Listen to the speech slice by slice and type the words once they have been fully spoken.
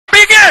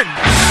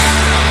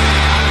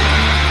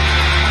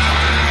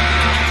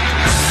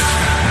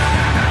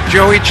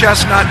Joey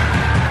Chestnut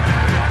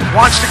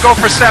wants to go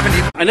for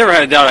 70. I never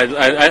had a doubt.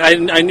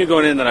 I knew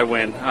going in that I'd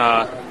win.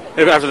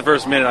 After the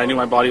first minute, I knew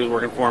my body was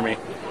working for me.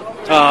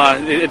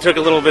 It took a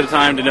little bit of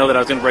time to know that I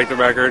was going to break the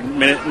record.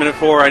 Minute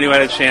 4, I knew I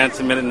had a chance.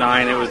 In minute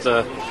 9, it was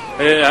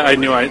I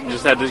knew I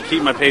just had to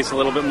keep my pace a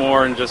little bit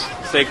more and just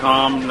stay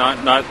calm,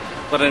 not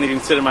let anything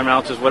sit in my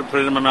mouth. Just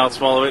put it in my mouth,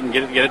 swallow it, and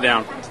get it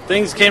down.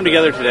 Things came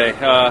together today.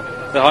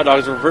 The hot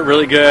dogs were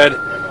really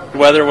good. The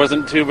weather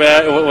wasn't too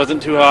bad. It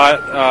wasn't too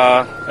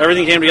hot.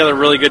 Everything came together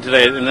really good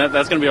today, and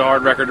that's going to be a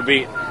hard record to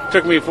beat. It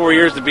took me 4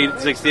 years to beat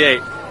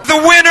 68. The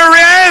winner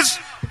is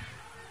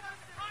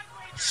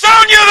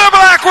Sonya the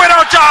Black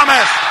Widow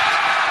Thomas.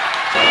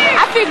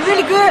 I feel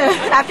really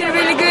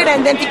good.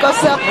 And then because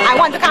I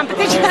won the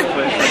competition.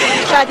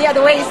 So the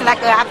other way is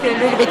like I feel a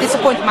little bit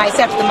disappointed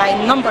myself that my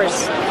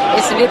numbers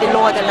is a little bit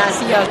lower than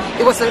last year.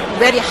 It was a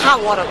very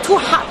hot water,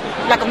 too hot,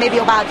 like maybe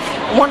about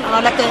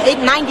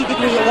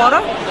 90-degree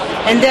water.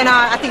 And then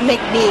I think make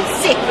me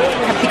sick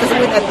because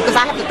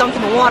I have to dunk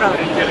in the water,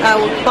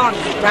 burn,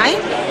 right?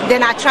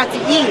 Then I tried to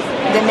eat,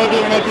 then maybe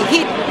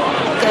heat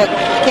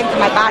came to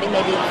my body,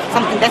 maybe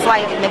something. That's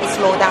why it maybe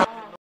slowed down.